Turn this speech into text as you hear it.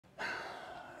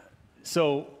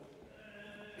So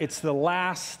it's the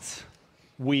last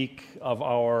week of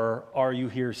our Are You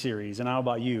Here series, and I don't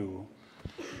know about you,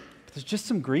 but there's just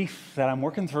some grief that I'm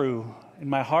working through in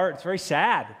my heart. It's very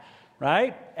sad,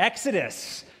 right?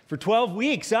 Exodus for 12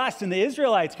 weeks, us and the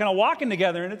Israelites kind of walking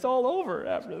together, and it's all over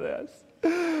after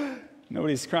this.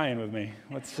 Nobody's crying with me.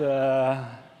 So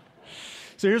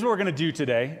here's what we're going to do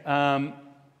today.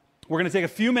 We're going to take a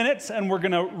few minutes, and we're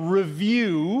going to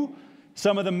review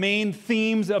some of the main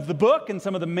themes of the book and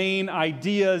some of the main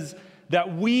ideas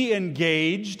that we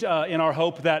engaged in our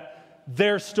hope that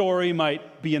their story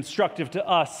might be instructive to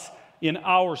us in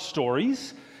our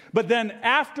stories. But then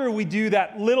after we do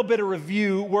that little bit of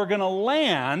review, we're going to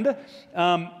land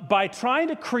by trying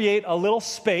to create a little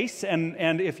space.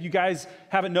 And if you guys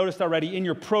haven't noticed already in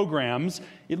your programs,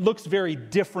 it looks very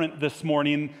different this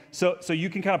morning. So you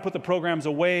can kind of put the programs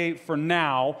away for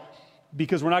now,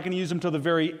 because we're not going to use them till the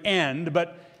very end,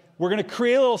 but we're going to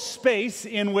create a little space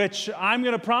in which I'm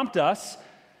going to prompt us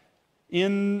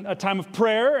in a time of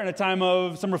prayer and a time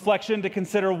of some reflection to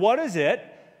consider what is it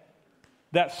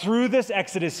that through this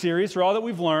Exodus series, through all that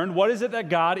we've learned, what is it that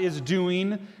God is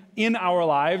doing in our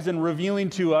lives and revealing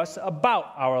to us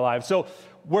about our lives. So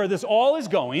where this all is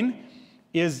going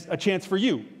is a chance for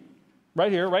you, right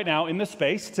here, right now, in this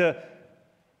space, to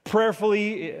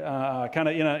prayerfully, kind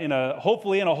of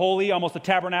hopefully in a holy, almost a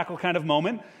tabernacle kind of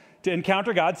moment, to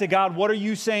encounter God, say, God, what are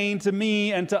you saying to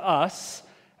me and to us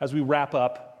as we wrap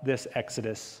up this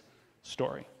Exodus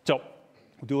story? So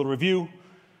we'll do a little review,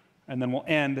 and then we'll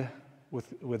end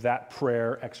with that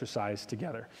prayer exercise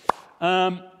together.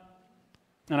 And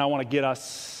I want to get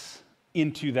us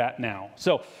into that now.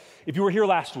 So if you were here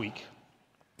last week,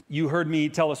 you heard me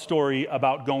tell a story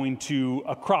about going to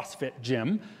a CrossFit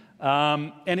gym.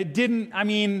 And it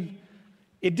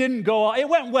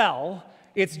went well.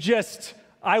 It's just,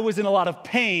 I was in a lot of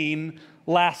pain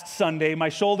last Sunday. My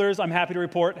shoulders, I'm happy to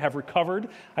report, have recovered.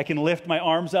 I can lift my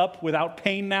arms up without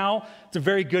pain now. It's a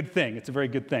very good thing.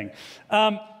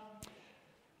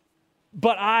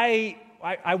 But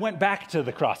I went back to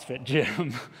the CrossFit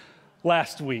gym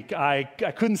last week. I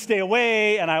couldn't stay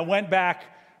away, and I went back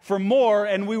for more,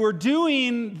 and we were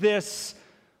doing this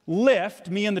lift,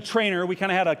 me and the trainer. We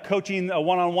kind of had a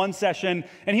one-on-one session,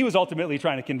 and he was ultimately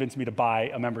trying to convince me to buy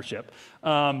a membership.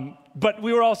 But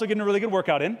we were also getting a really good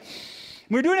workout in.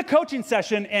 We were doing a coaching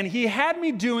session, and he had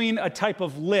me doing a type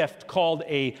of lift called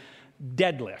a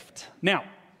deadlift. Now,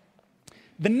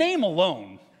 the name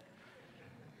alone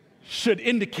should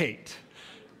indicate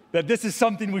that this is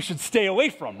something we should stay away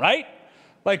from, right?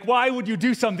 Like, why would you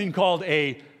do something called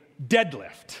a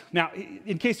deadlift? Now,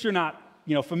 in case you're not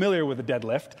familiar with a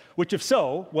deadlift, which if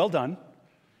so, well done.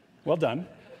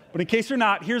 But in case you're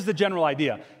not, here's the general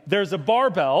idea. There's a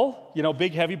barbell,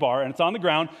 big heavy bar, and it's on the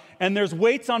ground, and there's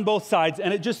weights on both sides,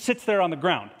 and it just sits there on the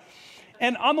ground.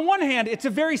 And on the one hand, it's a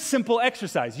very simple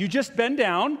exercise. You just bend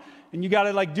down, and you got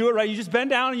to do it right. You just bend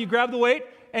down, and you grab the weight,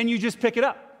 and you just pick it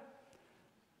up.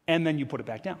 And then you put it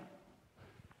back down.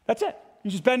 That's it.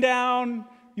 You just bend down,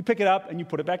 you pick it up, and you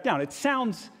put it back down. It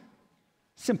sounds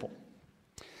simple.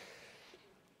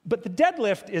 But the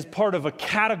deadlift is part of a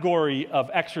category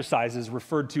of exercises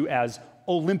referred to as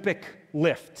Olympic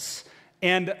lifts.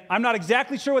 And I'm not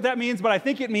exactly sure what that means, but I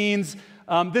think it means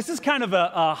this is kind of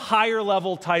a higher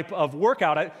level type of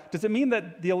workout. Does it mean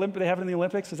that they have it in the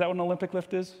Olympics? Is that what an Olympic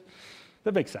lift is?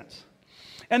 That makes sense.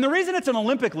 And the reason it's an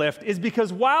Olympic lift is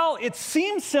because while it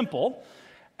seems simple,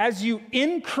 as you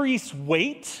increase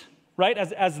weight, right,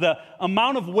 as the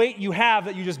amount of weight you have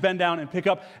that you just bend down and pick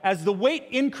up, as the weight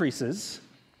increases,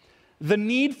 the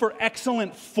need for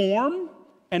excellent form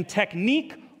and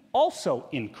technique also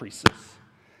increases.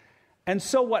 And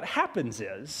so what happens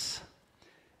is,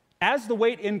 as the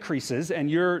weight increases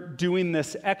and you're doing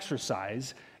this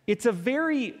exercise, it's a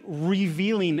very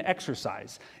revealing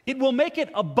exercise. It will make it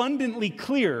abundantly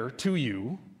clear to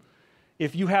you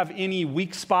if you have any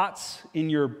weak spots in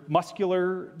your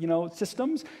muscular,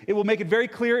 systems. It will make it very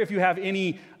clear if you have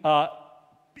any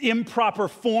improper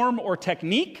form or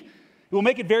technique. It will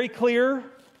make it very clear,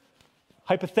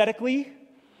 hypothetically,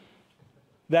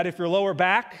 that if your lower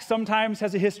back sometimes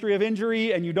has a history of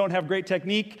injury and you don't have great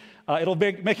technique, it'll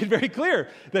make it very clear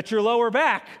that your lower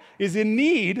back is in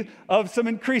need of some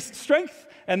increased strength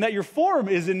and that your form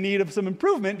is in need of some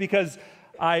improvement, because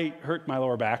I hurt my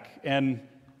lower back. And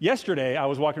yesterday, I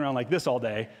was walking around like this all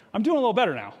day. I'm doing a little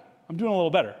better now.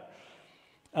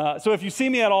 So if you see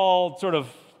me at all sort of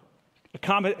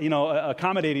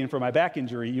accommodating for my back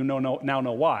injury, you now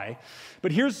know why.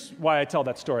 But here's why I tell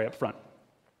that story up front.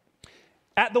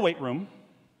 At the weight room,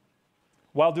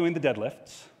 while doing the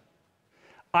deadlifts,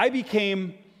 I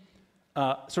became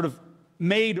sort of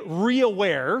made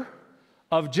re-aware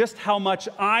of just how much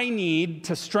I need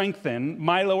to strengthen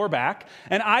my lower back,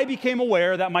 and I became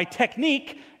aware that my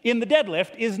technique in the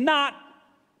deadlift is not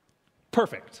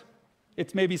perfect.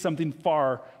 It's maybe something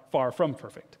far, far from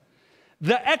perfect.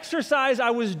 The exercise I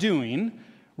was doing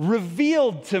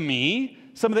revealed to me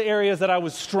some of the areas that I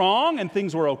was strong and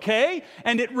things were okay,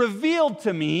 and it revealed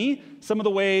to me some of the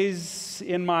ways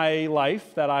in my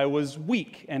life that I was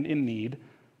weak and in need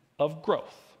of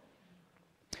growth.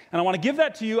 And I want to give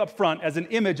that to you up front as an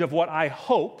image of what I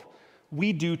hope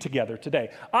we do together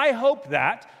today. I hope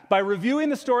that by reviewing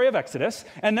the story of Exodus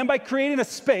and then by creating a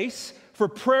space for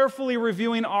prayerfully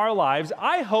reviewing our lives,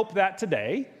 I hope that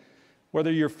today,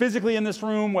 whether you're physically in this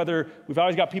room, whether we've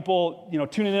always got people,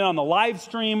 tuning in on the live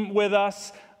stream with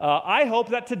us, I hope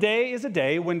that today is a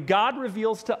day when God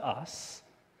reveals to us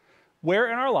where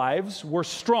in our lives we're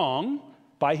strong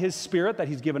by His Spirit, that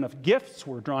He's given us gifts,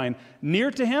 we're drawing near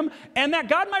to Him, and that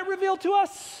God might reveal to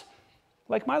us,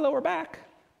 like my lower back,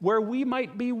 where we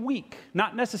might be weak,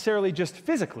 not necessarily just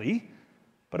physically,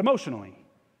 but emotionally,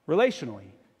 relationally,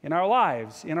 in our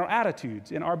lives, in our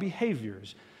attitudes, in our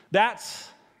behaviors. That's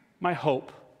my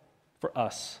hope for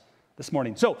us this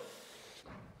morning. So,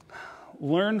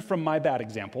 learn from my bad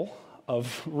example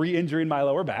of re-injuring my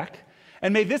lower back,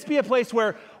 and may this be a place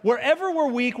where wherever we're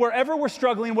weak, wherever we're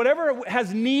struggling, whatever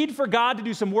has need for God to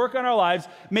do some work on our lives,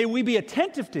 may we be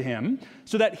attentive to Him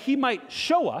so that He might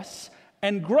show us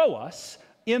and grow us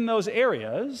in those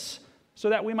areas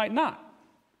so that we might not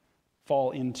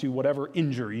fall into whatever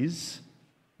injuries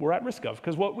we're at risk of.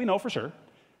 Because what we know for sure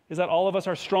is that all of us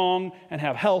are strong and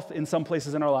have health in some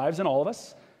places in our lives, and all of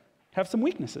us have some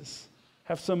weaknesses,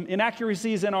 have some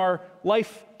inaccuracies in our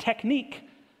life technique.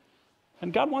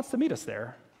 And God wants to meet us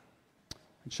there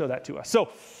and show that to us. So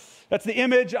that's the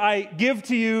image I give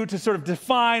to you to sort of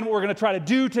define what we're going to try to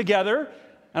do together.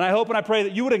 And I hope and I pray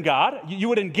that you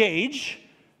would engage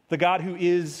the God who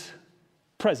is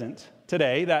present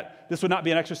today, that this would not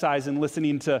be an exercise in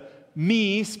listening to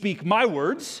me speak my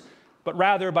words, but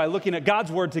rather by looking at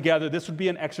God's word together, this would be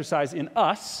an exercise in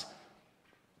us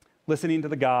listening to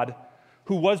the God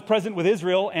who was present with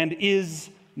Israel and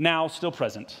is now still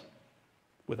present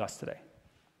with us today.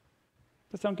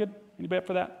 Does that sound good? Anybody up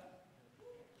for that?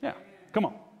 Yeah, come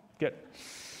on. Good.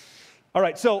 All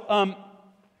right, so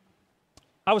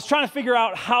I was trying to figure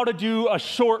out how to do a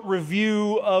short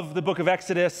review of the book of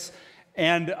Exodus,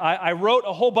 and I wrote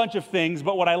a whole bunch of things,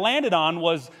 but what I landed on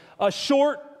was a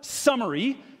short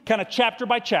summary, kind of chapter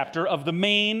by chapter, of the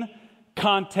main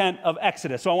content of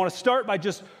Exodus. So I want to start by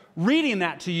just reading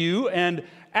that to you, and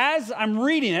as I'm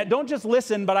reading it, don't just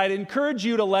listen, but I'd encourage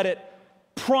you to let it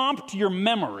prompt your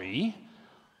memory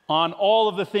on all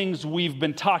of the things we've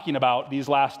been talking about these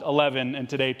last 11 and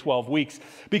today 12 weeks.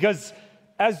 Because,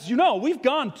 as you know, we've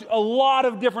gone to a lot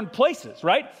of different places,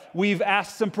 right? We've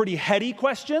asked some pretty heady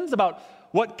questions about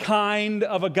what kind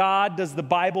of a God does the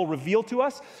Bible reveal to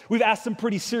us. We've asked some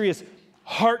pretty serious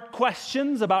heart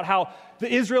questions about how the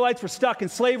Israelites were stuck in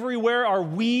slavery. Where are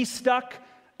we stuck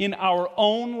in our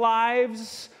own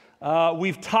lives?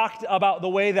 We've talked about the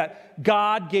way that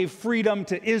God gave freedom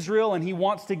to Israel, and He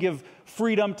wants to give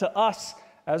freedom to us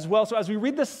as well. So as we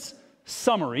read this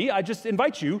summary, I just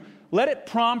invite you, let it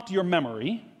prompt your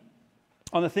memory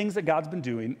on the things that God's been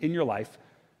doing in your life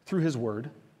through His Word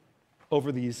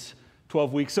over these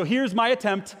 12 weeks. So here's my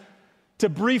attempt to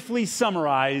briefly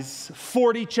summarize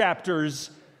 40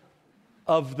 chapters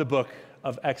of the book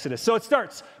of Exodus. So it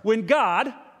starts when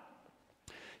God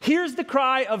hears the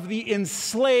cry of the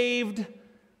enslaved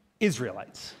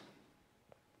Israelites.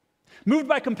 Moved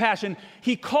by compassion,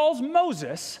 He calls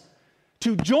Moses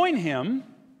to join Him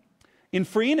in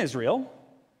freeing Israel.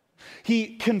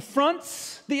 He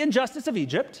confronts the injustice of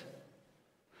Egypt,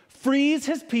 frees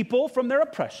His people from their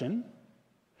oppression,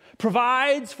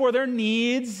 provides for their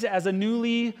needs as a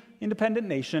newly independent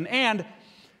nation, and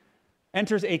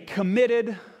enters a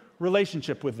committed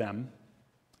relationship with them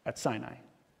at Sinai.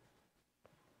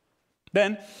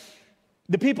 Then,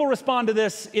 the people respond to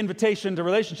this invitation to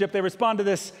relationship. They respond to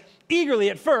this eagerly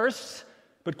at first,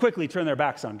 but quickly turn their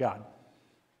backs on God.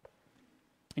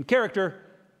 In character,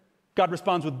 God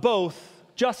responds with both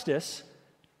justice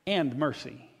and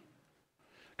mercy.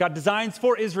 God designs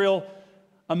for Israel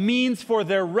a means for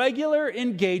their regular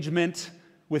engagement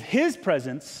with His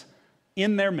presence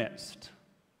in their midst,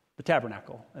 the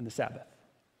tabernacle and the Sabbath.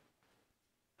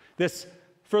 This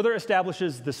further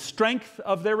establishes the strength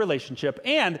of their relationship,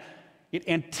 and it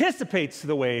anticipates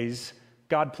the ways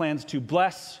God plans to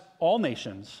bless all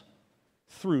nations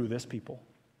through this people.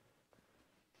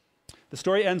 The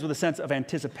story ends with a sense of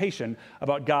anticipation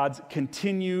about God's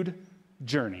continued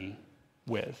journey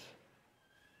with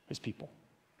his people.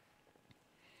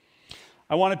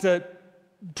 I wanted to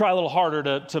try a little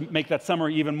harder to make that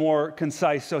summary even more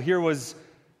concise. So here was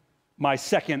my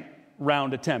second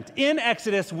round attempt. In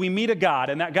Exodus, we meet a God,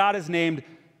 and that God is named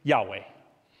Yahweh.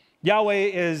 Yahweh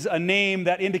is a name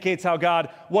that indicates how God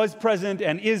was present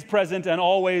and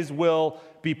always will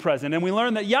be present. And we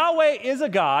learn that Yahweh is a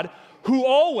God who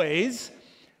always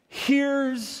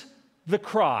hears the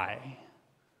cry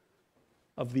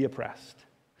of the oppressed.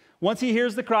 Once he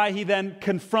hears the cry, he then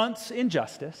confronts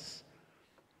injustice.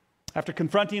 After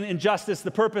confronting injustice,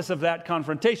 the purpose of that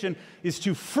confrontation is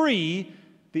to free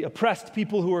the oppressed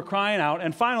people who are crying out,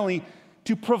 and finally,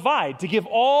 to provide, to give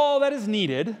all that is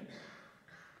needed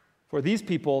for these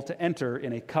people to enter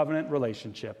in a covenant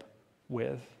relationship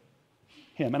with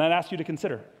him. And I'd ask you to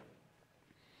consider,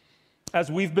 as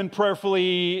we've been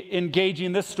prayerfully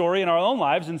engaging this story in our own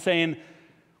lives and saying,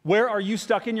 where are you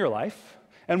stuck in your life?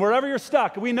 And wherever you're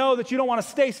stuck, we know that you don't want to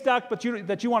stay stuck, but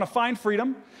that you want to find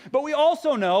freedom. But we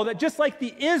also know that just like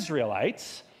the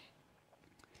Israelites,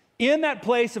 in that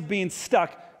place of being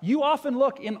stuck, you often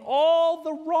look in all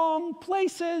the wrong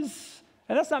places.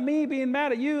 And that's not me being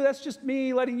mad at you. That's just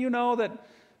me letting you know that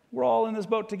we're all in this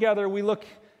boat together. We look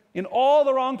in all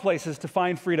the wrong places to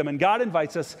find freedom. And God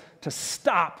invites us to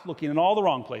stop looking in all the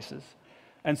wrong places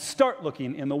and start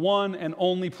looking in the one and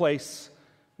only place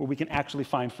where we can actually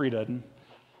find freedom.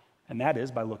 And that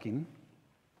is by looking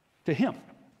to him.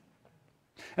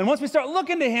 And once we start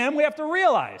looking to him, we have to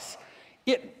realize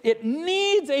it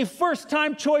needs a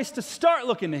first-time choice to start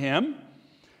looking to him.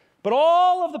 But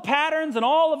all of the patterns and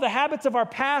all of the habits of our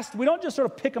past, we don't just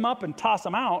sort of pick them up and toss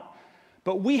them out,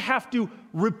 but we have to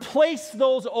replace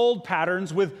those old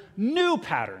patterns with new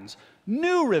patterns,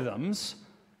 new rhythms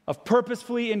of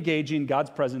purposefully engaging God's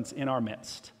presence in our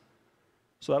midst,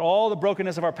 so that all the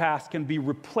brokenness of our past can be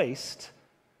replaced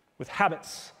with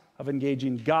habits of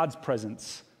engaging God's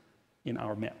presence in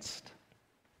our midst.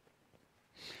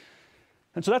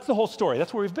 And so that's the whole story.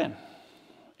 That's where we've been.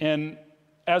 And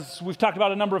as we've talked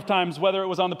about a number of times, whether it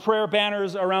was on the prayer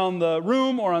banners around the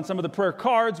room or on some of the prayer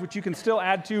cards, which you can still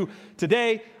add to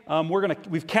today,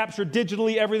 we've captured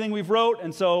digitally everything we've wrote,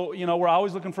 and so we're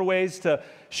always looking for ways to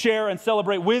share and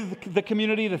celebrate with the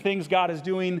community the things God is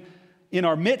doing in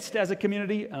our midst as a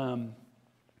community.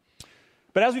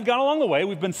 But as we've gone along the way,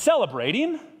 we've been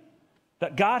celebrating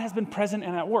that God has been present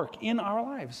and at work in our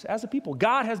lives as a people.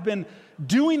 God has been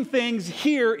doing things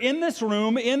here in this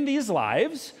room, in these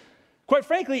lives, quite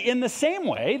frankly, in the same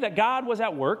way that God was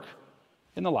at work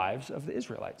in the lives of the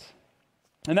Israelites.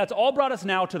 And that's all brought us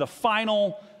now to the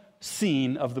final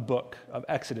scene of the book of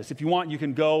Exodus. If you want, you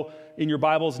can go in your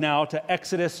Bibles now to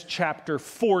Exodus chapter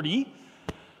 40.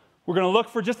 We're going to look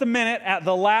for just a minute at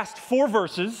the last 4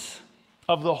 verses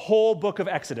of the whole book of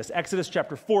Exodus. Exodus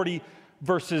chapter 40,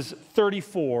 verses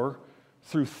 34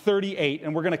 through 38.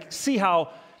 And we're going to see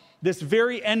how this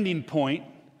very ending point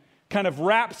kind of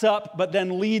wraps up, but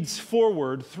then leads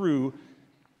forward through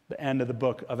the end of the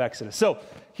book of Exodus. So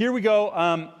here we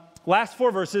go. Last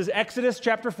 4 verses, Exodus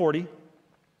chapter 40,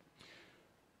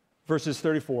 verses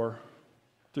 34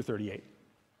 through 38.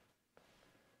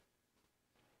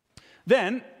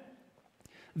 Then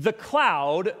the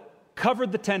cloud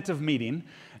covered the tent of meeting,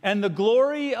 and the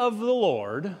glory of the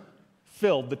Lord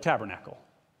filled the tabernacle.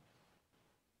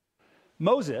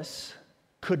 Moses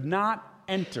could not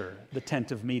enter the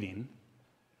tent of meeting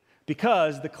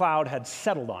because the cloud had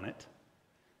settled on it,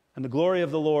 and the glory of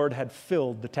the Lord had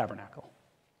filled the tabernacle.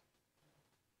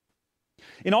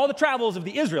 In all the travels of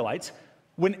the Israelites,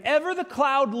 whenever the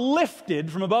cloud lifted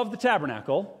from above the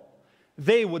tabernacle,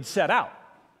 they would set out.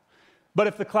 But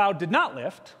if the cloud did not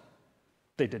lift,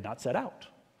 they did not set out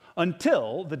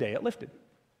until the day it lifted.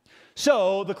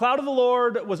 So the cloud of the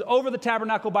Lord was over the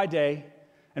tabernacle by day,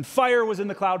 and fire was in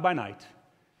the cloud by night,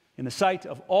 in the sight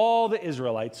of all the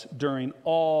Israelites during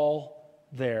all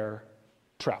their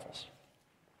travels.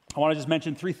 I want to just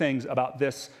mention 3 things about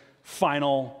this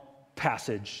final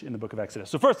passage in the book of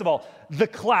Exodus. So first of all, the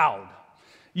cloud.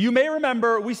 You may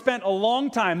remember we spent a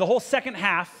long time, the whole second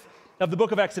half of the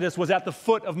book of Exodus was at the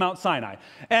foot of Mount Sinai.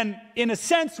 And in a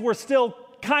sense, we're still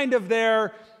kind of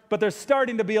there, but there's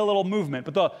starting to be a little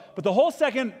movement. But the whole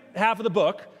second half of the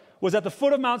book was at the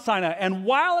foot of Mount Sinai. And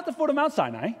while at the foot of Mount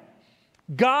Sinai,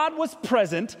 God was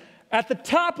present at the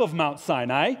top of Mount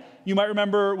Sinai. You might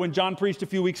remember when John preached a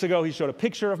few weeks ago, he showed a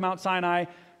picture of Mount Sinai.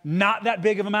 Not that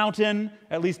big of a mountain,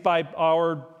 at least by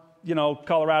our,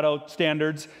 Colorado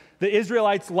standards. The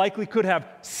Israelites likely could have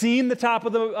seen the top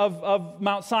of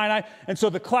Mount Sinai. And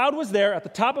so the cloud was there at the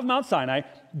top of Mount Sinai,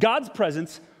 God's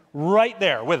presence right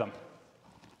there with them.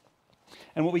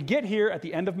 And what we get here at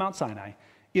the end of Mount Sinai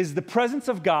is the presence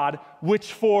of God,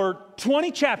 which for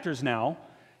 20 chapters now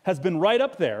has been right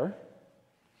up there.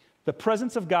 The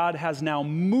presence of God has now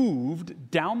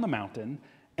moved down the mountain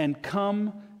and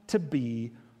come to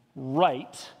be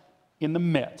right in the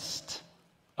midst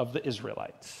of the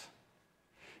Israelites.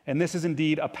 And this is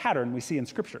indeed a pattern we see in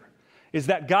Scripture, is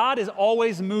that God is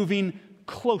always moving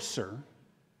closer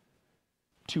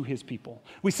to his people.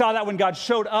 We saw that when God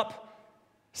showed up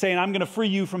saying, I'm going to free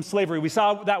you from slavery. We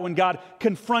saw that when God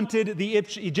confronted the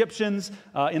Egyptians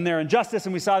in their injustice,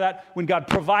 and we saw that when God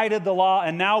provided the law,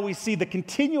 and now we see the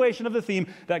continuation of the theme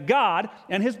that God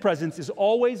and his presence is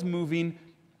always moving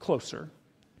closer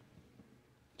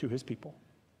to his people.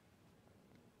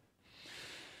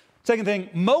 Second thing,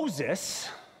 Moses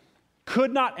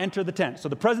could not enter the tent. So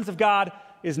the presence of God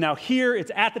is now here.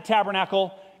 It's at the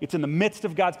tabernacle. It's in the midst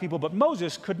of God's people, but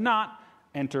Moses could not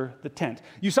enter the tent.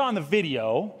 You saw in the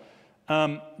video,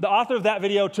 the author of that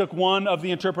video took one of the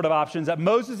interpretive options that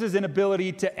Moses'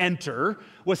 inability to enter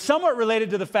was somewhat related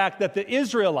to the fact that the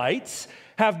Israelites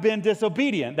have been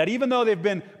disobedient, that even though they've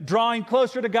been drawing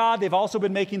closer to God, they've also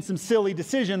been making some silly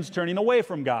decisions, turning away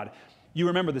from God. You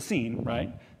remember the scene,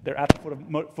 right? They're at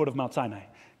the foot of Mount Sinai.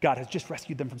 God has just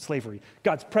rescued them from slavery.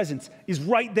 God's presence is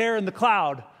right there in the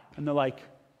cloud. And they're like,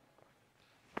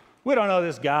 we don't know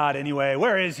this God anyway.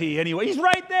 Where is he anyway? He's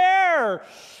right there.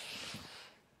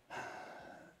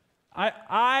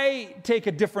 I take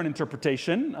a different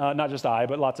interpretation, not just I,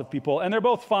 but lots of people, and they're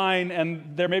both fine,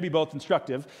 and they're maybe both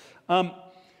instructive.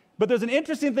 But there's an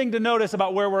interesting thing to notice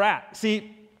about where we're at.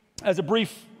 See, as a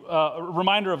brief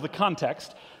reminder of the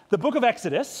context, the book of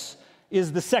Exodus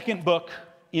is the second book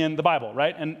in the Bible,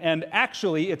 right? And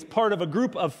actually, it's part of a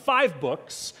group of 5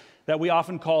 books that we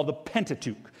often call the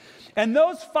Pentateuch. And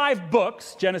those 5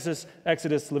 books, Genesis,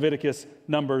 Exodus, Leviticus,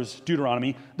 Numbers,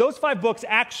 Deuteronomy, those 5 books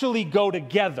actually go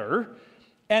together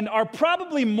and are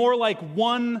probably more like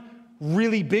one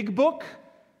really big book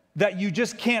that you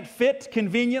just can't fit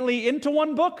conveniently into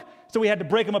one book, so we had to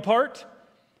break them apart.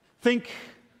 Think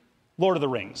Lord of the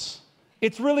Rings.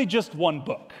 It's really just one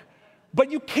book. But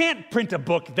you can't print a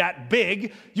book that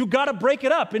big. You got to break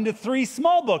it up into 3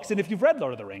 small books. And if you've read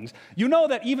Lord of the Rings, you know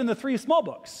that even the 3 small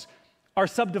books are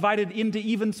subdivided into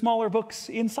even smaller books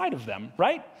inside of them,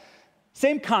 right?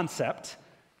 Same concept.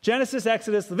 Genesis,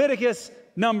 Exodus, Leviticus,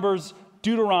 Numbers,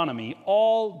 Deuteronomy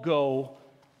all go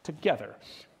together.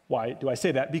 Why do I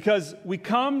say that? Because we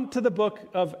come to the book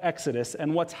of Exodus,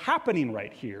 and what's happening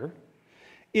right here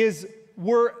is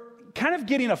we're kind of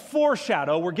getting a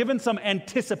foreshadow. We're given some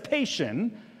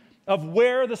anticipation of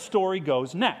where the story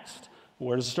goes next.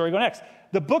 Where does the story go next?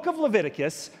 The book of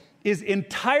Leviticus is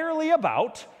entirely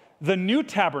about the new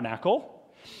tabernacle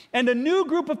and a new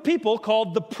group of people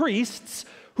called the priests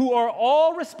who are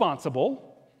all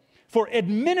responsible for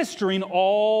administering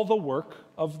all the work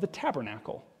of the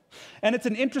tabernacle. And it's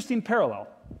an interesting parallel.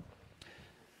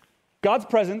 God's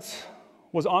presence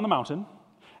was on the mountain,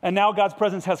 and now God's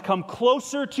presence has come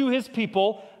closer to his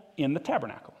people in the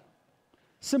tabernacle.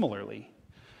 Similarly,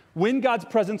 when God's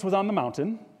presence was on the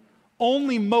mountain,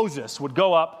 only Moses would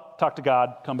go up, talk to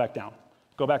God, come back down.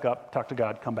 Go back up, talk to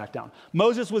God, come back down.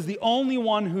 Moses was the only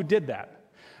one who did that.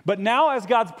 But now as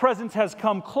God's presence has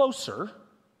come closer,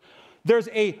 there's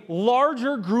a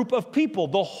larger group of people.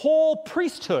 The whole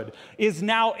priesthood is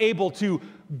now able to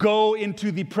go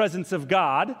into the presence of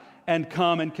God and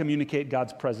come and communicate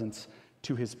God's presence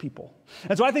to his people.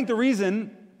 And so I think the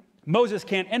reason Moses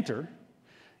can't enter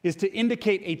is to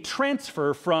indicate a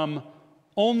transfer from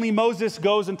only Moses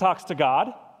goes and talks to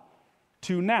God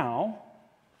to now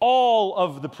all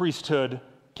of the priesthood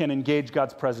can engage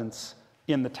God's presence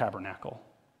in the tabernacle,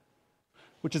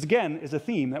 which is, again, is a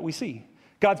theme that we see.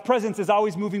 God's presence is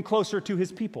always moving closer to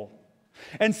his people.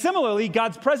 And similarly,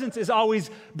 God's presence is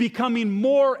always becoming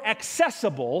more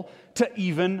accessible to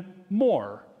even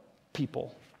more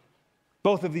people.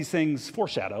 Both of these things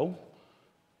foreshadow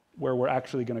where we're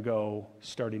actually going to go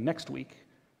starting next week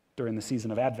during the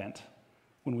season of Advent,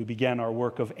 when we begin our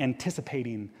work of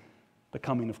anticipating the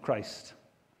coming of Christ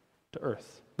to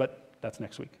earth. But that's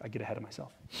next week. I get ahead of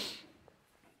myself.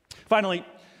 Finally,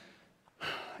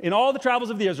 in all the travels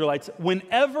of the Israelites,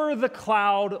 whenever the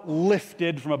cloud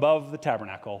lifted from above the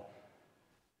tabernacle,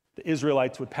 the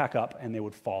Israelites would pack up and they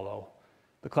would follow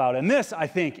the cloud. And this, I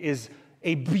think, is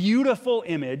a beautiful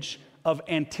image of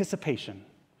anticipation.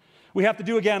 We have to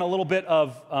do, again, a little bit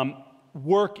of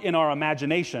work in our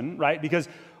imagination, right? Because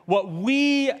what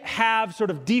we have sort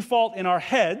of default in our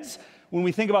heads when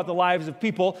we think about the lives of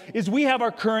people is we have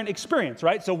our current experience,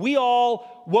 right? So we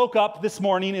all woke up this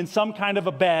morning in some kind of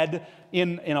a bed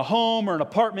in a home or an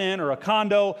apartment or a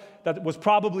condo that was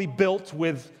probably built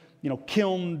with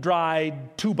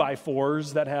kiln-dried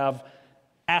 2x4s that have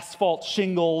asphalt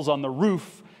shingles on the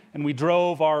roof, and we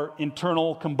drove our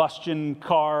internal combustion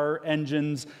car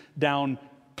engines down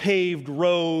paved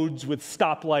roads with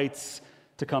stoplights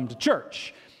to come to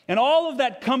church. And all of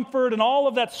that comfort and all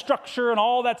of that structure and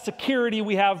all that security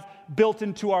we have built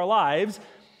into our lives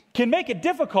can make it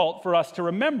difficult for us to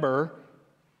remember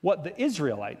what the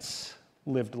Israelites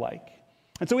lived like.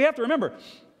 And so we have to remember,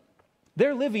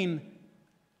 they're living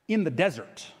in the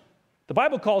desert. The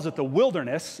Bible calls it the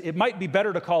wilderness. It might be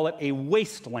better to call it a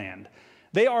wasteland.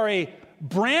 They are a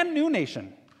brand new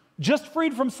nation, just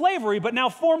freed from slavery, but now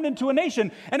formed into a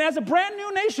nation. And as a brand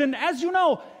new nation, as you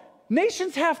know,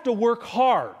 nations have to work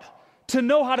hard to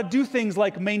know how to do things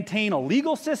like maintain a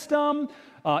legal system,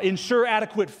 ensure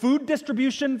adequate food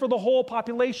distribution for the whole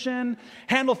population,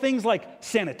 handle things like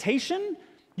sanitation.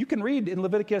 You can read in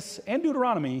Leviticus and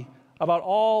Deuteronomy about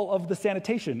all of the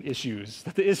sanitation issues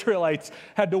that the Israelites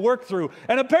had to work through.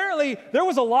 And apparently, there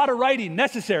was a lot of writing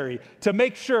necessary to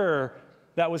make sure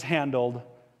that was handled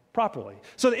properly.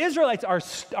 So the Israelites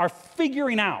are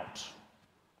figuring out,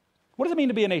 what does it mean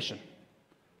to be a nation?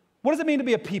 What does it mean to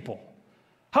be a people?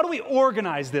 How do we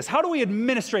organize this? How do we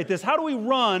administrate this? How do we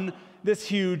run this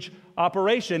huge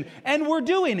operation? And we're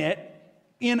doing it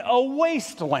in a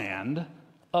wasteland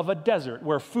of a desert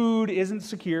where food isn't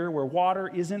secure, where water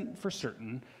isn't for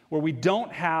certain, where we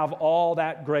don't have all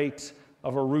that great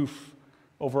of a roof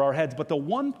over our heads. But the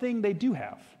one thing they do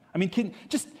have,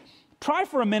 just try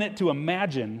for a minute to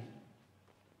imagine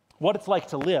what it's like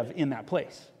to live in that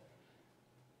place.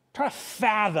 Try to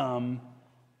fathom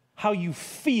how you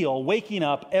feel waking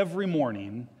up every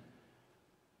morning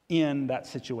in that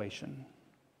situation.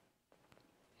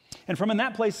 And from in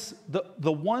that place,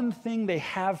 the one thing they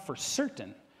have for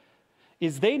certain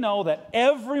is they know that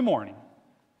every morning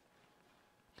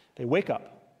they wake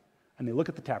up and they look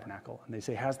at the tabernacle and they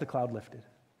say, has the cloud lifted?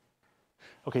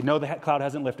 Okay, no, the cloud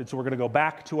hasn't lifted, so we're going to go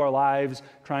back to our lives,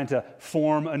 trying to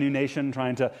form a new nation,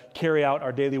 trying to carry out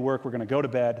our daily work. We're going to go to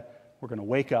bed, we're going to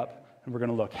wake up, and we're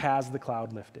going to look, has the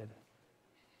cloud lifted?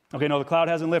 Okay, no, the cloud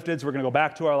hasn't lifted, so we're going to go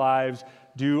back to our lives,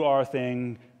 do our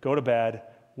thing, go to bed,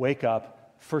 wake up.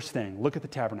 First thing, look at the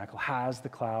tabernacle. Has the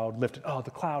cloud lifted? Oh, the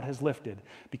cloud has lifted.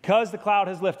 Because the cloud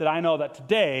has lifted, I know that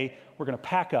today we're going to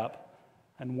pack up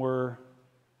and we're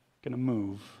going to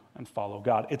move and follow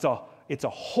God. It's a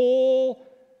whole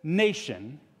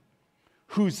nation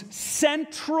whose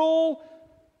central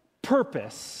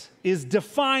purpose is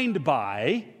defined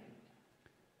by,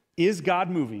 is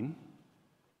God moving?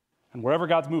 And wherever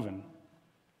God's moving,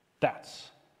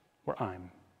 that's where I'm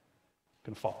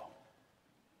going to follow.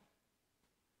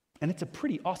 And it's a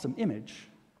pretty awesome image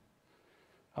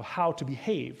of how to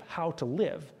behave, how to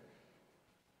live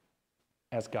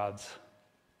as God's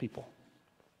people.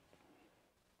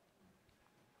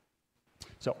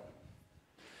 So,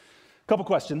 a couple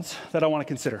questions that I want to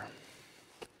consider.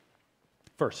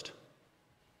 First,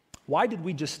 why did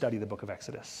we just study the book of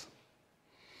Exodus?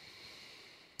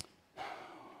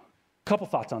 Couple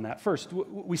thoughts on that. First,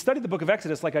 we studied the book of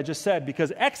Exodus, like I just said,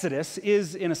 because Exodus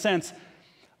is, in a sense,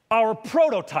 our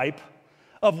prototype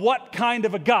of what kind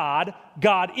of a God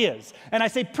is. And I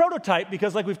say prototype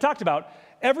because, like we've talked about,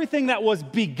 everything that was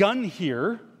begun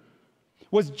here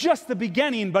was just the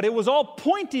beginning, but it was all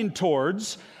pointing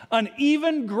towards an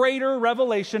even greater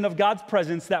revelation of God's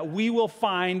presence that we will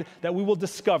find, that we will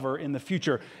discover in the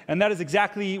future. And that is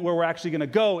exactly where we're actually going to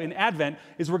go in Advent,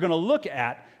 is we're going to look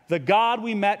at the God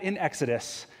we met in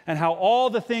Exodus and how all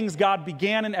the things God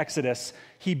began in Exodus,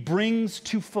 he brings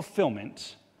to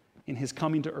fulfillment in his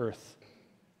coming to earth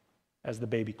as the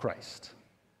baby Christ.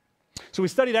 So we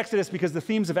studied Exodus because the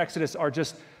themes of Exodus are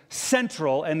just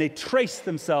central and they trace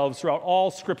themselves throughout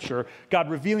all Scripture, God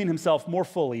revealing himself more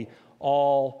fully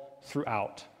all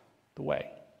throughout the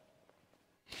way.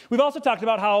 We've also talked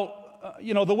about how,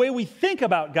 the way we think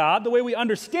about God, the way we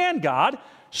understand God,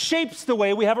 shapes the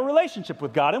way we have a relationship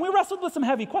with God. And we wrestled with some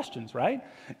heavy questions, right?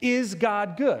 Is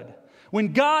God good?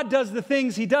 When God does the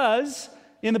things he does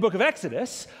in the book of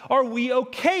Exodus, are we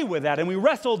okay with that? And we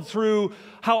wrestled through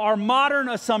how our modern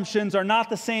assumptions are not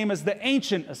the same as the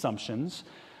ancient assumptions,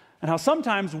 and how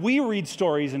sometimes we read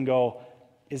stories and go,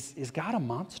 is God a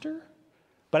monster?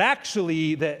 But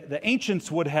actually, the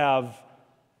ancients would have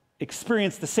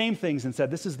experienced the same things and said,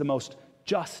 this is the most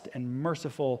just and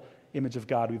merciful image of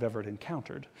God we've ever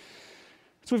encountered.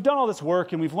 So we've done all this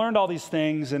work and we've learned all these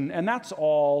things, and that's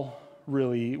all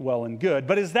really well and good.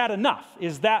 But is that enough?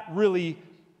 Is that really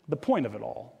the point of it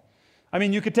all? I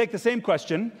mean, you could take the same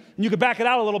question and you could back it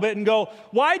out a little bit and go,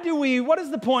 what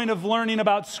is the point of learning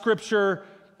about Scripture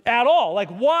at all. Like,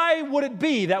 why would it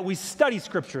be that we study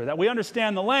Scripture, that we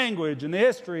understand the language and the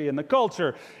history and the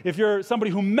culture? If you're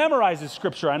somebody who memorizes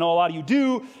Scripture, I know a lot of you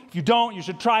do. If you don't, you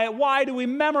should try it. Why do we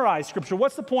memorize Scripture?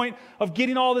 What's the point of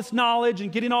getting all this knowledge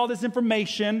and getting all this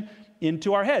information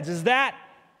into our heads? Is that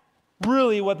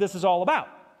really what this is all about?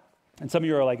 And some of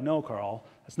you are like, no, Karl,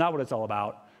 that's not what it's all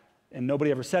about. And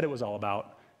nobody ever said it was all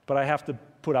about. But I have to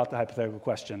put out the hypothetical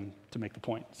question to make the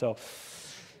point. So,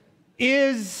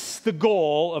 is the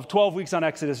goal of 12 weeks on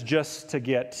Exodus just to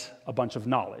get a bunch of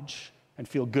knowledge and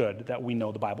feel good that we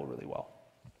know the Bible really well?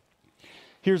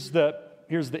 Here's the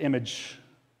image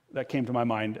that came to my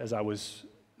mind as I was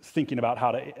thinking about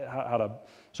how to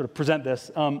sort of present this.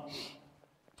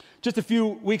 Just a few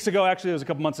weeks ago, actually it was a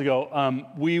couple months ago,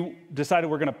 we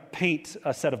decided we're going to paint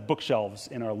a set of bookshelves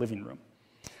in our living room.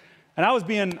 And I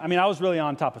was really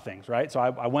on top of things, right? So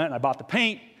I went and I bought the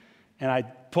paint, and I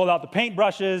pulled out the paint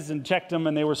brushes and checked them,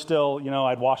 and they were still,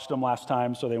 I'd washed them last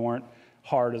time, so they weren't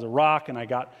hard as a rock. And I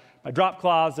got my drop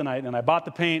cloths, and I bought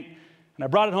the paint, and I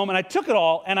brought it home, and I took it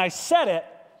all, and I set it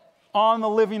on the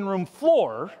living room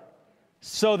floor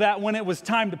so that when it was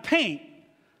time to paint,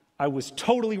 I was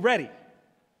totally ready.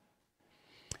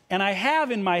 And I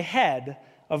have in my head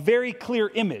a very clear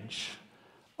image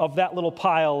of that little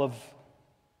pile of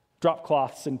drop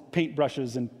cloths and paint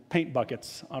brushes and paint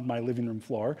buckets on my living room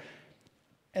floor.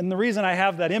 And the reason I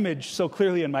have that image so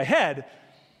clearly in my head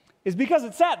is because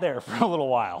it sat there for a little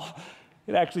while.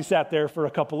 It actually sat there for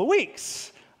a couple of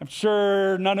weeks. I'm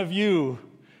sure none of you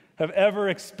have ever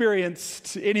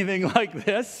experienced anything like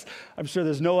this. I'm sure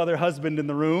there's no other husband in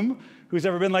the room who's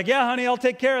ever been like, yeah, honey, I'll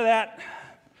take care of that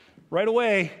right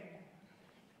away.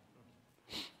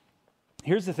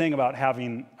 Here's the thing about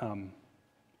having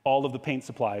all of the paint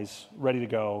supplies ready to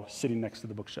go sitting next to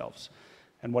the bookshelves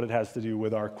and what it has to do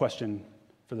with our question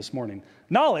for this morning.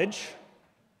 Knowledge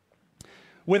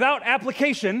without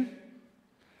application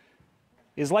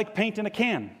is like paint in a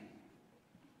can.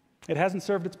 It hasn't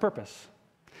served its purpose.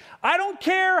 I don't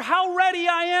care how ready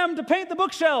I am to paint the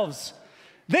bookshelves.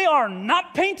 They are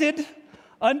not painted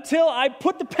until I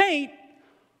put the paint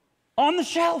on the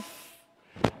shelf.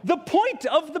 The point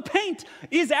of the paint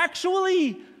is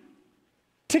actually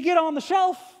to get on the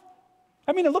shelf.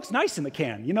 I mean, it looks nice in the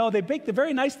can. They bake the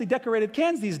very nicely decorated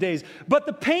cans these days. But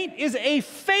the paint is a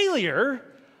failure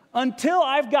until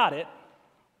I've got it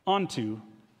onto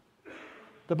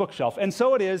the bookshelf. And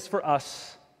so it is for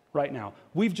us right now.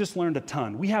 We've just learned a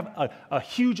ton. We have a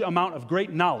huge amount of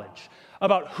great knowledge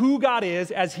about who God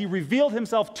is as he revealed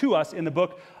himself to us in the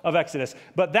book of Exodus.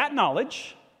 But that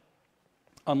knowledge,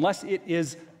 unless it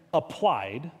is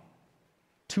applied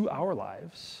to our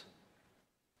lives,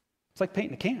 it's like paint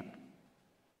in a can.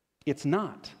 It's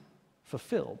not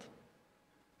fulfilled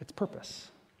its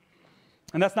purpose.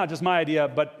 And that's not just my idea,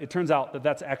 but it turns out that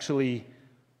that's actually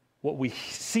what we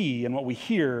see and what we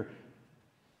hear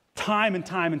time and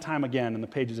time and time again in the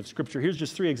pages of Scripture. Here's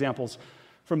just 3 examples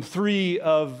from 3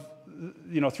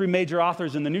 major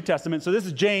authors in the New Testament. So this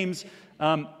is James.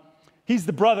 He's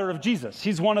the brother of Jesus.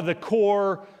 He's one of the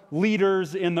core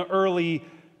leaders in the early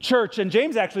church. And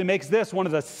James actually makes this one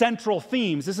of the central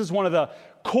themes. This is one of the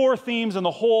core themes in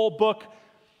the whole book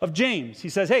of James. He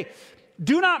says, hey,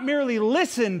 do not merely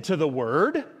listen to the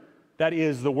word, that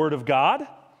is the word of God.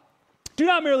 Do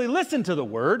not merely listen to the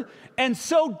word and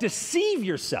so deceive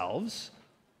yourselves.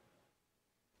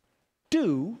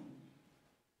 Do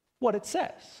what it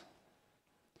says.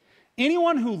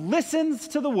 Anyone who listens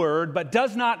to the word but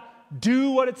does not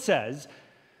do what it says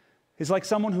is like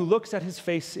someone who looks at his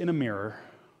face in a mirror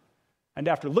and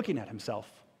after looking at himself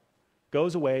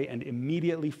goes away and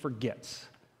immediately forgets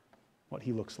what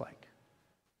he looks like.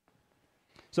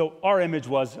 So our image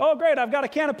was, oh great, I've got a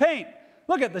can of paint.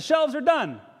 Look the shelves are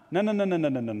done.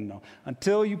 No.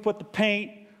 Until you put the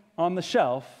paint on the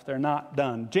shelf, they're not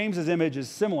done. James's image is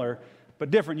similar, but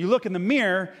different. You look in the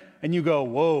mirror and you go,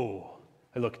 whoa,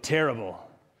 I look terrible.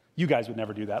 You guys would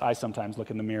never do that. I sometimes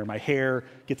look in the mirror. My hair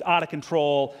gets out of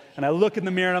control, and I look in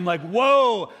the mirror and I'm like,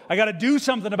 whoa, I got to do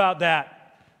something about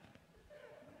that.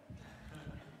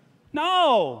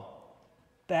 No,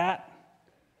 that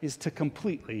is to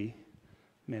completely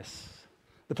miss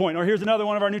the point. Or here's another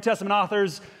one of our New Testament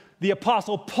authors, the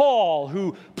Apostle Paul,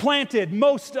 who planted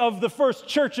most of the first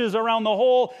churches around the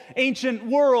whole ancient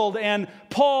world. And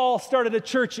Paul started a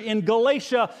church in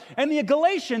Galatia. And the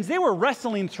Galatians, they were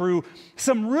wrestling through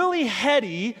some really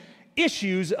heady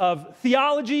issues of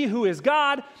theology, who is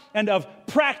God, and of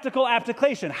practical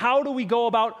application. How do we go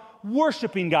about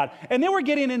worshiping God? And they were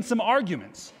getting in some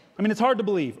arguments. I mean, it's hard to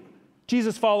believe.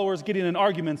 Jesus followers getting in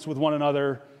arguments with one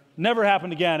another never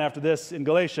happened again after this in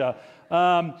Galatia.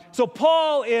 So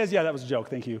Paul is, that was a joke,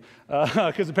 thank you,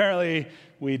 because apparently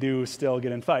we do still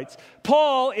get in fights.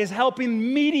 Paul is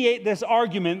helping mediate this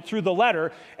argument through the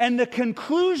letter, and the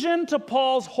conclusion to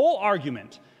Paul's whole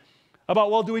argument about,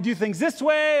 well, do we do things this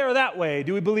way or that way?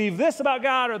 Do we believe this about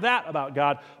God or that about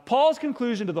God? Paul's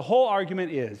conclusion to the whole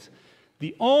argument is,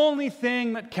 the only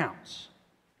thing that counts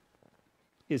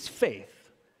is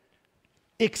faith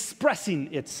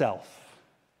expressing itself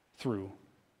through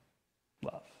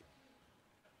love.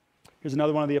 Here's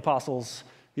another one of the apostles,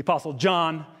 the Apostle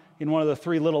John, in one of the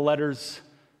 3 little letters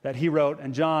that he wrote,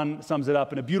 and John sums it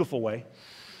up in a beautiful way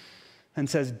and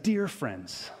says, "Dear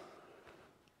friends,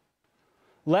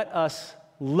 let us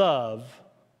love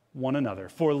one another,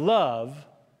 for love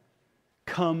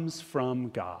comes from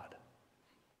God.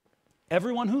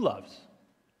 Everyone who loves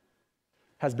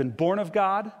has been born of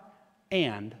God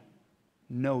and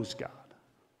knows God.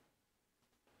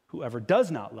 Whoever does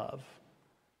not love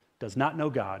does not know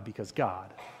God, because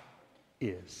God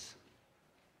is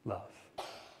love."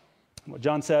 What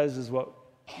John says is what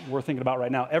we're thinking about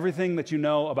right now. Everything that you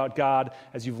know about God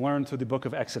as you've learned through the book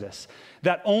of Exodus,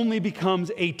 that only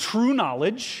becomes a true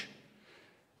knowledge.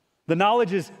 The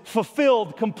knowledge is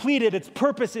fulfilled, completed, its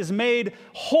purpose is made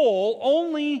whole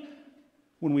only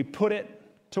when we put it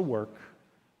to work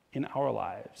in our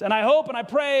lives. And I hope and I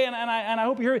pray and I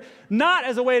hope you hear it, not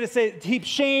as a way to say heap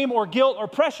shame or guilt or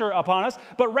pressure upon us,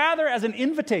 but rather as an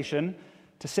invitation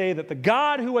to say that the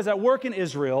God who was at work in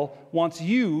Israel wants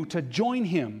you to join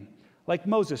him, like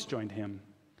Moses joined him,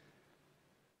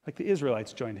 like the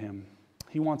Israelites joined him.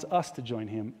 He wants us to join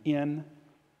him in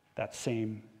that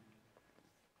same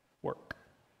work.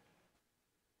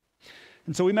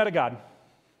 And so we met a God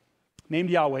named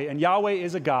Yahweh, and Yahweh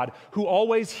is a God who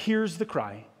always hears the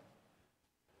cry,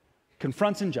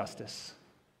 confronts injustice,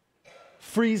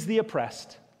 frees the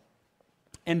oppressed,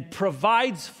 and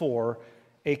provides for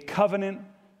a covenant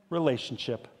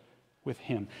relationship with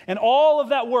him. And all of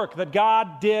that work that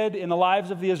God did in the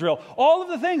lives of the Israel, all of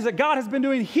the things that God has been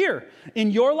doing here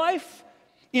in your life,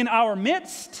 in our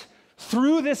midst,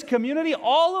 through this community,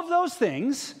 all of those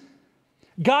things,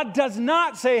 God does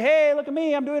not say, hey, look at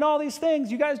me, I'm doing all these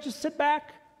things. You guys just sit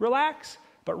back, relax.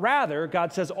 But rather,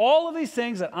 God says, all of these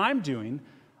things that I'm doing,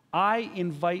 I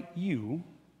invite you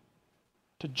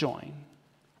to join.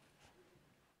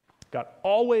 God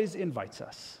always invites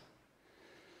us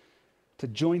to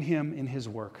join him in his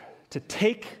work, to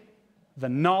take the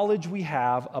knowledge we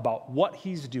have about what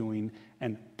he's doing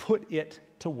and put it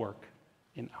to work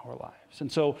in our lives.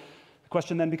 And so the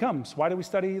question then becomes, why do we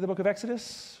study the book of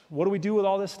Exodus? What do we do with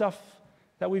all this stuff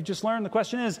that we've just learned? The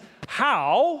question is,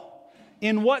 how,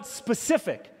 in what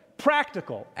specific,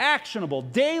 practical, actionable,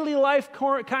 daily life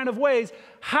kind of ways,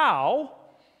 how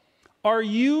are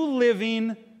you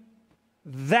living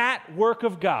that work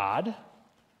of God?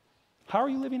 How are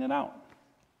you living it out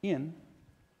in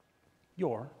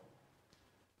your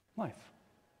life?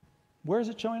 Where is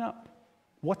it showing up?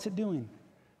 What's it doing?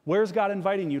 Where's God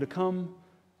inviting you to come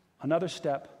another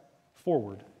step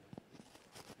forward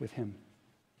with him?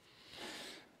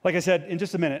 Like I said, in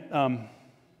just a minute, I'm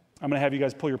going to have you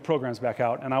guys pull your programs back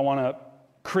out, and I want to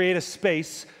create a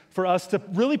space for us to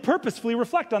really purposefully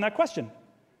reflect on that question.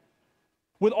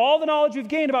 With all the knowledge we've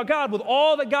gained about God, with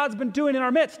all that God's been doing in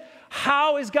our midst,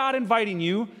 how is God inviting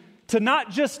you to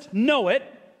not just know it,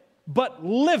 but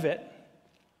live it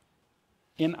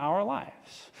in our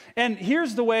lives? And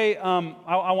here's the way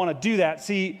I want to do that.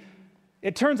 See,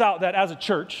 it turns out that as a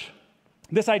church,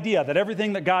 this idea that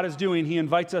everything that God is doing, he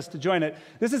invites us to join it,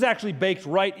 this is actually baked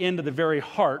right into the very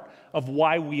heart of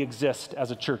why we exist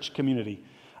as a church community.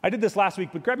 I did this last week,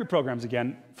 but grab your programs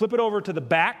again. Flip it over to the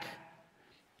back,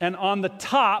 and on the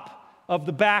top of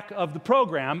the back of the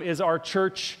program is our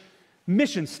church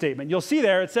mission statement. You'll see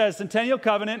there it says Centennial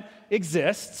Covenant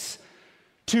exists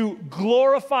to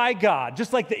glorify God.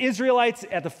 Just like the Israelites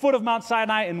at the foot of Mount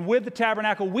Sinai and with the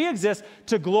tabernacle, we exist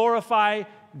to glorify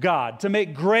God, to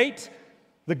make great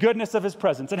the goodness of his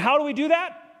presence. And how do we do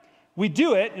that? We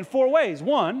do it in 4 ways.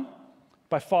 1,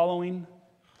 by following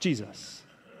Jesus,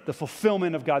 the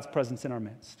fulfillment of God's presence in our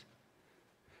midst.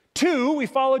 2, we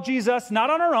follow Jesus not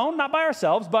on our own, not by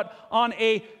ourselves, but on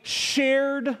a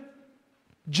shared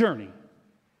journey.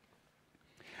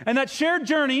 And that shared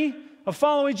journey of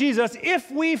following Jesus, if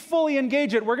we fully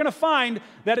engage it, we're going to find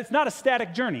that it's not a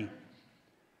static journey.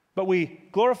 But we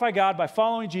glorify God by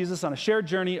following Jesus on a shared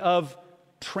journey of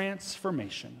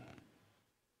transformation.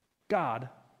 God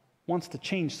wants to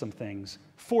change some things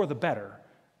for the better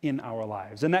in our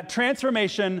lives. And that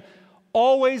transformation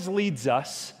always leads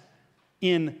us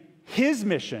in his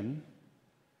mission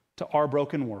to our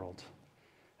broken world.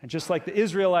 And just like the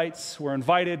Israelites were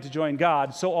invited to join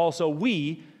God, so also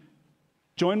we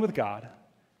join with God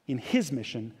in his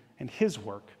mission and his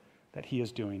work that he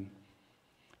is doing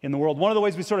in the world. One of the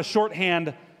ways we sort of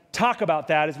shorthand talk about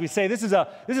that is we say this is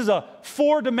a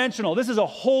four-dimensional, this is a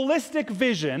holistic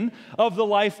vision of the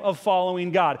life of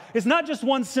following God. It's not just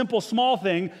one simple small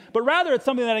thing, but rather it's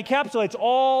something that encapsulates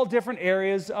all different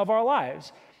areas of our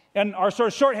lives. And our sort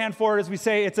of shorthand for it is we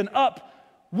say it's an up,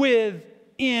 with,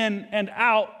 in, and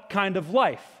out kind of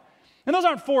life. And those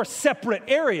aren't four separate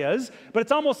areas, but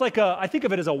it's almost like I think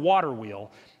of it as a water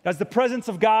wheel. As the presence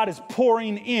of God is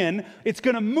pouring in, it's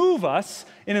going to move us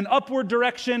in an upward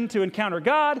direction to encounter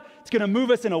God. It's going to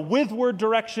move us in a withward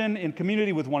direction in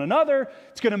community with one another.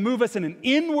 It's going to move us in an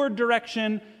inward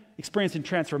direction, experiencing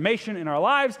transformation in our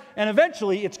lives. And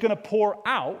eventually, it's going to pour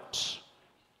out,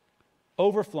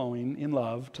 overflowing in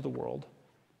love to the world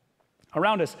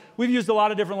around us. We've used a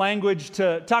lot of different language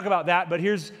to talk about that, but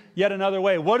here's yet another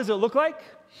way. What does it look like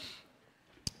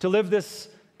to live this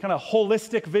kind of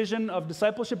holistic vision of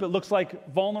discipleship? It looks like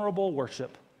vulnerable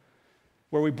worship,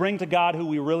 where we bring to God who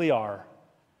we really are.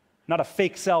 Not a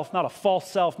fake self, not a false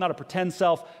self, not a pretend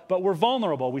self, but we're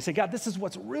vulnerable. We say, God, this is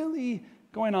what's really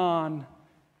going on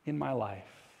in my life.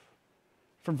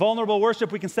 From vulnerable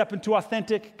worship, we can step into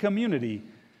authentic community,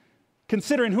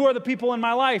 considering who are the people in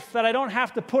my life that I don't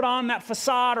have to put on that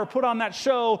facade or put on that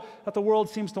show that the world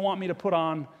seems to want me to put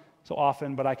on so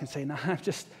often, but I can say, no,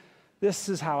 this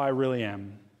is how I really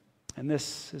am. And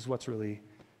this is what's really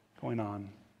going on.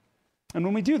 And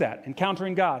when we do that,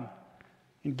 encountering God,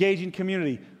 engaging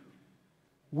community,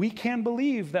 we can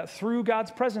believe that through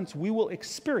God's presence, we will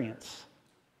experience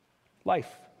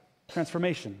life,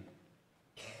 transformation,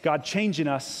 God changing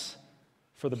us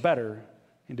for the better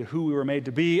into who we were made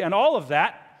to be. And all of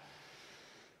that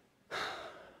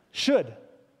should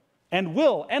and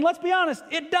will, and let's be honest,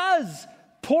 it does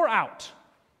pour out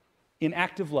in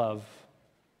active love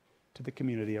to the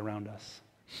community around us.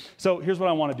 So here's what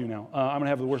I want to do now. I'm going to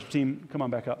have the worship team come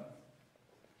on back up.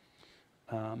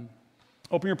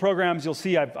 Open your programs. You'll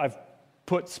see I've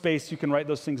put space. You can write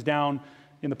those things down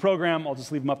in the program. I'll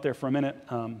just leave them up there for a minute.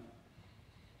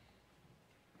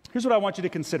 Here's what I want you to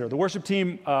consider. The worship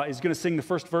team is going to sing the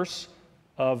first verse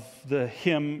of the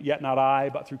hymn, Yet Not I,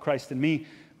 but Through Christ in Me.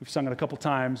 We've sung it a couple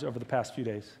times over the past few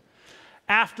days.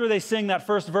 After they sing that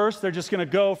first verse, they're just going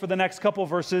to go for the next couple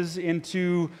verses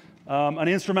into an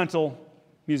instrumental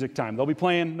music time. They'll be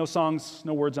playing, no songs,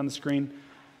 no words on the screen.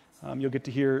 You'll get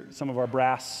to hear some of our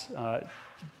brass,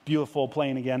 beautiful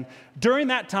playing again. During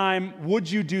that time, would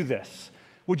you do this?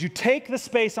 Would you take the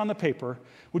space on the paper?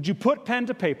 Would you put pen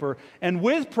to paper? And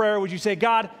with prayer, would you say,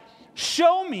 God,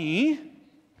 show me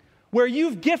where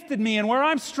you've gifted me and where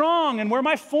I'm strong and where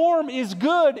my form is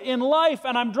good in life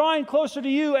and I'm drawing closer to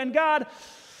you. And God,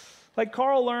 like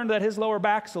Karl learned that his lower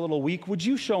back's a little weak, would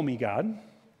you show me, God,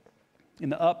 in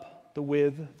the up, the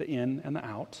with, the in, and the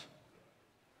out,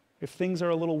 if things are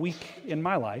a little weak in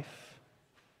my life?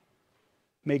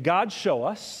 May God show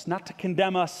us, not to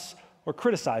condemn us or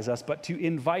criticize us, but to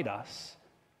invite us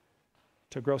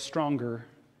to grow stronger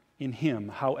in him,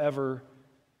 however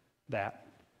that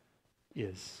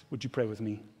is. Would you pray with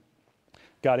me?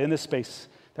 God, in this space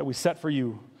that we set for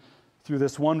you through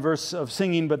this one verse of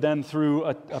singing, but then through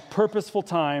a purposeful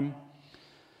time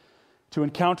to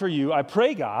encounter you, I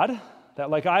pray, God, that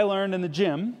like I learned in the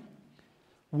gym,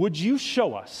 would you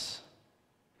show us,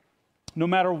 no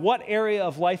matter what area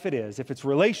of life it is, if it's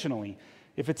relationally,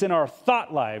 if it's in our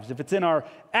thought lives, if it's in our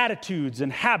attitudes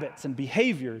and habits and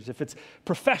behaviors, if it's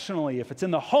professionally, if it's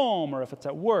in the home, or if it's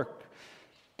at work,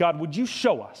 God, would you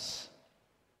show us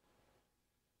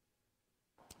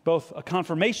both a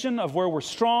confirmation of where we're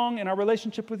strong in our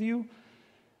relationship with you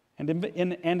and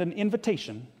an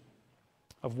invitation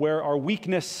of where our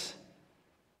weakness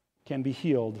can be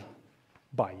healed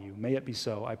by you. May it be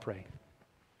so, I pray.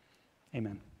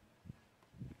 Amen.